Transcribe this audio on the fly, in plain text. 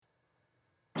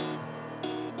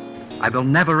I will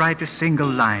never write a single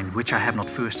line which I have not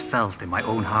first felt in my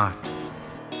own heart.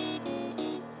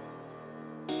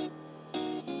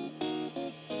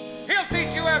 He'll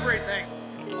teach you everything.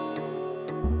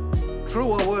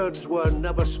 Truer words were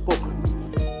never spoken.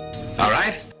 All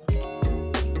right.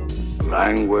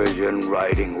 Language and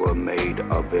writing were made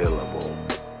available.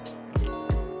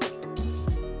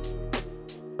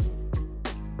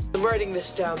 I'm writing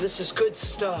this down. This is good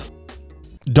stuff.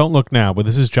 Don't look now, but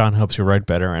this is John Helps You Write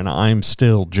Better, and I'm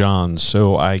still John,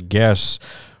 so I guess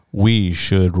we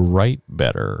should write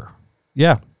better.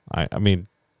 Yeah, I mean,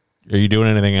 are you doing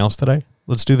anything else today?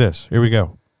 Let's do this. Here we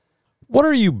go. What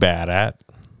are you bad at?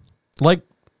 Like,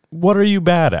 what are you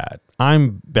bad at?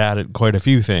 I'm bad at quite a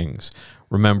few things.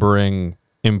 Remembering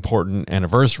important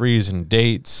anniversaries and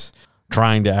dates,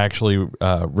 trying to actually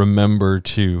remember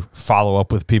to follow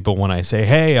up with people when I say,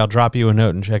 hey, I'll drop you a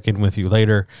note and check in with you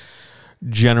later.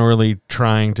 Generally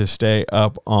trying to stay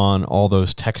up on all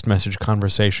those text message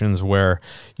conversations where,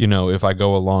 you know, if I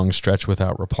go a long stretch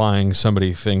without replying,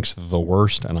 somebody thinks the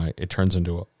worst and it turns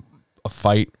into a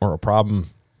fight or a problem,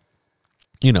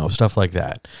 you know, stuff like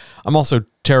that. I'm also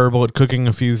terrible at cooking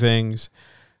a few things.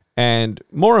 And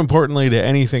more importantly to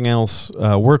anything else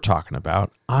we're talking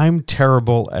about, I'm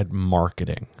terrible at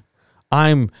marketing.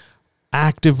 I'm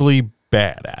actively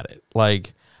bad at it.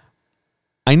 Like,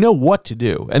 I know what to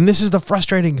do. And this is the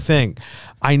frustrating thing.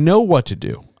 I know what to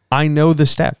do. I know the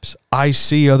steps. I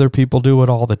see other people do it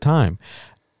all the time.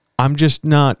 I'm just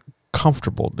not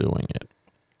comfortable doing it.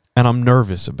 And I'm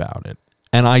nervous about it.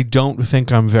 And I don't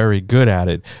think I'm very good at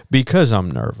it because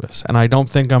I'm nervous. And I don't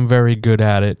think I'm very good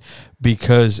at it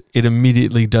because it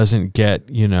immediately doesn't get,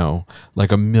 you know,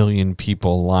 like 1 million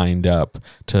people lined up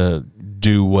to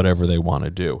do whatever they want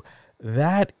to do.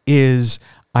 That is,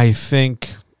 I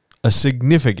think, a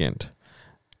significant,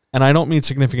 and I don't mean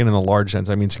significant in the large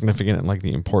sense, I mean significant in like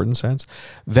the important sense.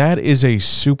 That is a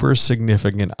super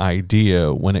significant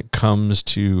idea when it comes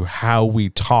to how we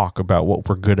talk about what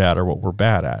we're good at or what we're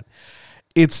bad at.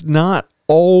 It's not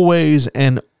always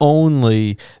and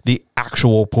only the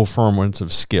actual performance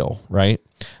of skill, right?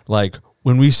 Like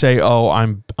when we say, oh,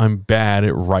 I'm bad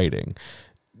at writing,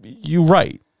 you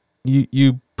write,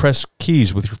 you press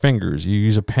keys with your fingers, you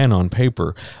use a pen on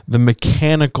paper. The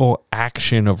mechanical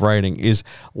action of writing is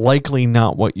likely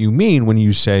not what you mean when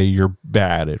you say you're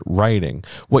bad at writing.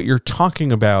 What you're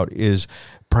talking about is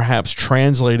perhaps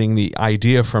translating the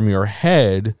idea from your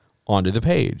head onto the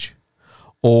page.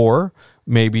 Or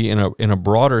maybe in a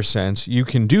broader sense, you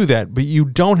can do that, but you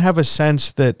don't have a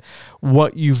sense that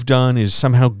what you've done is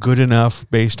somehow good enough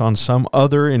based on some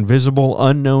other invisible,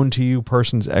 unknown to you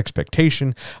person's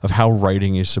expectation of how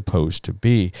writing is supposed to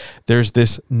be. There's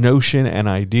this notion and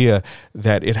idea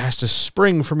that it has to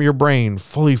spring from your brain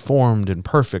fully formed and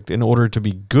perfect in order to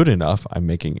be good enough, I'm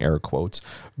making air quotes,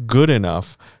 good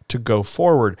enough to go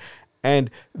forward.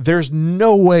 And there's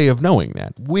no way of knowing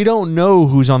that. We don't know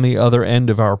who's on the other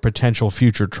end of our potential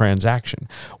future transaction.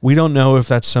 We don't know if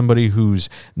that's somebody who's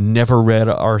never read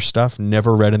our stuff,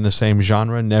 never read in the same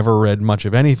genre, never read much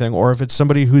of anything, or if it's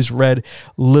somebody who's read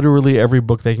literally every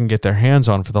book they can get their hands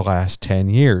on for the last 10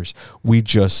 years. We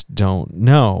just don't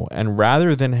know. And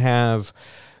rather than have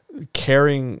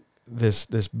carrying this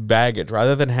baggage,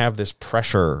 rather than have this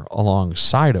pressure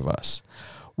alongside of us,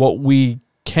 what we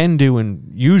can do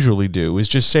and usually do is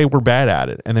just say we're bad at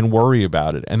it and then worry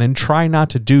about it and then try not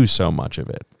to do so much of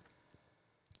it.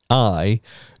 I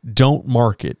don't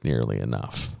market nearly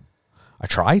enough. I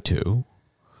try to.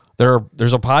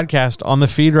 There's a podcast on the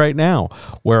feed right now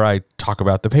where I talk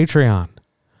about the Patreon.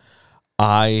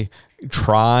 I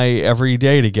try every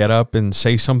day to get up and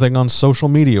say something on social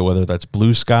media, whether that's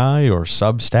Blue Sky or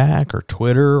Substack or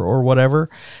Twitter or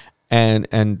whatever,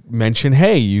 and mention,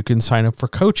 hey, you can sign up for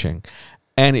coaching.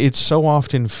 And it so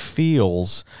often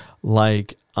feels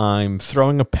like I'm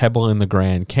throwing a pebble in the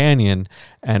Grand Canyon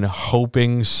and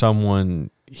hoping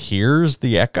someone hears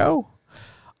the echo.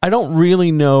 I don't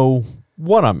really know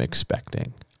what I'm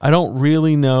expecting. I don't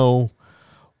really know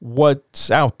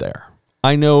what's out there.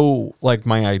 I know, like,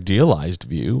 my idealized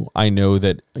view. I know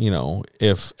that, you know,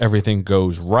 if everything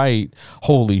goes right,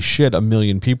 holy shit, 1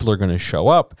 million people are going to show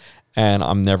up. And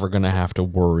I'm never going to have to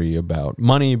worry about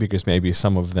money because maybe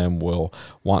some of them will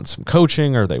want some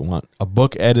coaching or they want a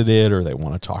book edited or they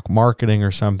want to talk marketing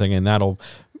or something. And that'll,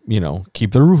 you know,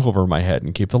 keep the roof over my head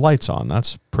and keep the lights on.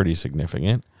 That's pretty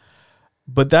significant.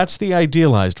 But that's the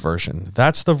idealized version.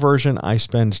 That's the version I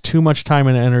spend too much time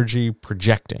and energy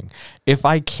projecting. If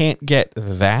I can't get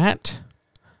that,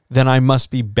 then I must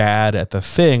be bad at the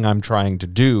thing I'm trying to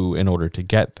do in order to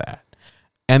get that.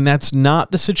 And that's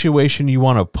not the situation you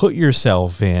want to put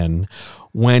yourself in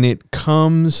when it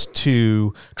comes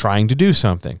to trying to do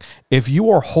something. If you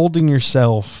are holding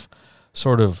yourself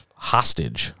sort of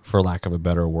hostage, for lack of a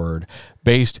better word,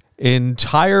 based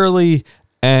entirely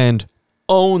and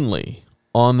only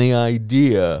on the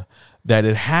idea that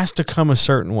it has to come a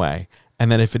certain way,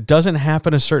 and that if it doesn't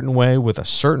happen a certain way with a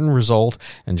certain result,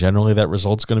 and generally that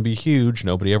result's going to be huge,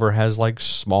 nobody ever has like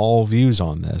small views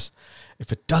on this.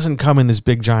 If it doesn't come in this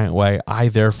big giant way, I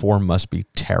therefore must be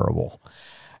terrible.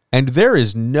 And there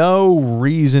is no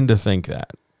reason to think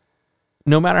that.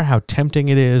 No matter how tempting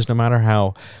it is, no matter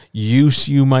how used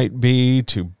you might be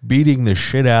to beating the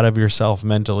shit out of yourself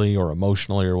mentally or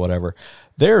emotionally or whatever,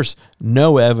 there's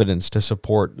no evidence to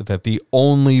support that the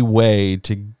only way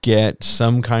to get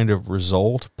some kind of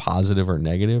result, positive or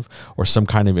negative, or some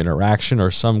kind of interaction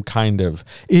or some kind of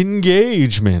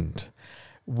engagement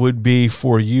would be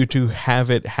for you to have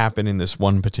it happen in this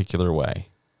one particular way.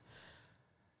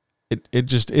 It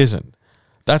just isn't.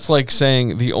 That's like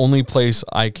saying the only place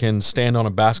I can stand on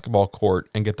a basketball court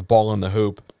and get the ball in the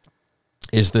hoop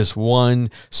is this one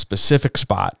specific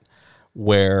spot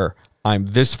where I'm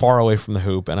this far away from the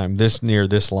hoop and I'm this near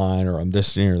this line or I'm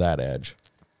this near that edge.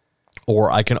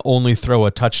 Or I can only throw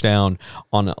a touchdown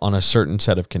on a certain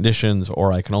set of conditions,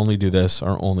 or I can only do this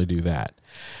or only do that.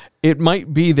 It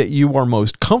might be that you are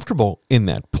most comfortable in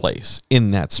that place, in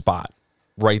that spot,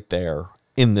 right there,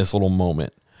 in this little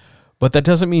moment. But that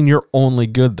doesn't mean you're only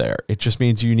good there. It just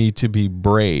means you need to be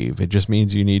brave. It just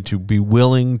means you need to be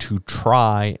willing to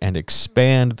try and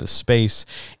expand the space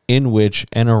in which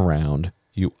and around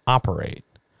you operate.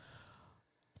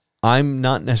 I'm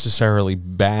not necessarily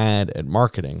bad at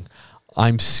marketing.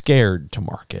 I'm scared to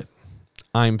market.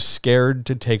 I'm scared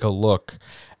to take a look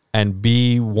and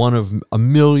be one of a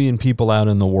million people out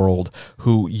in the world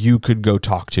who you could go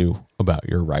talk to about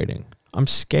your writing. I'm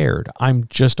scared. I'm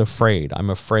just afraid. I'm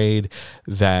afraid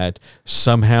that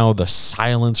somehow the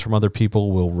silence from other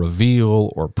people will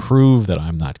reveal or prove that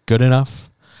I'm not good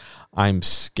enough. I'm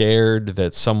scared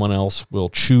that someone else will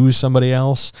choose somebody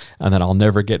else and that I'll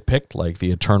never get picked, like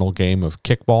the eternal game of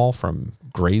kickball from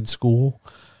grade school.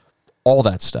 All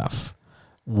that stuff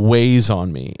weighs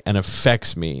on me and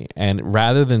affects me. And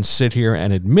rather than sit here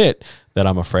and admit that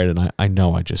I'm afraid, and I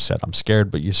know I just said I'm scared,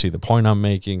 but you see the point I'm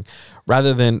making,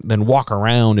 rather than walk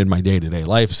around in my day-to-day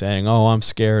life saying, oh, I'm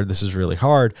scared, this is really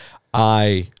hard,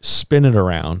 I spin it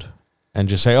around and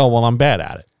just say, oh, well, I'm bad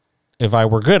at it. If I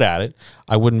were good at it,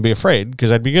 I wouldn't be afraid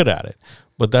because I'd be good at it.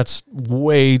 But that's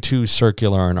way too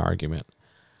circular an argument.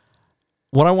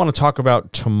 What I want to talk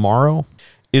about tomorrow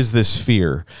is this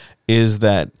fear, is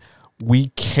that we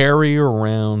carry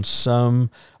around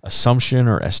some assumption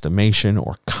or estimation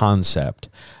or concept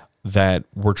that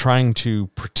we're trying to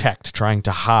protect, trying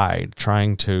to hide,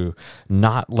 trying to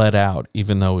not let out,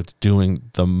 even though it's doing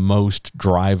the most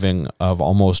driving of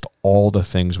almost all the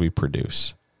things we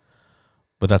produce.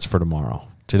 But that's for tomorrow.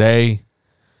 Today,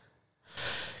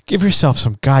 give yourself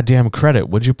some goddamn credit,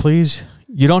 would you please?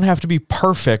 You don't have to be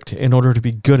perfect in order to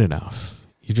be good enough.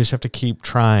 You just have to keep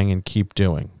trying and keep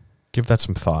doing. Give that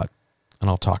some thought, and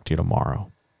I'll talk to you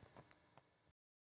tomorrow.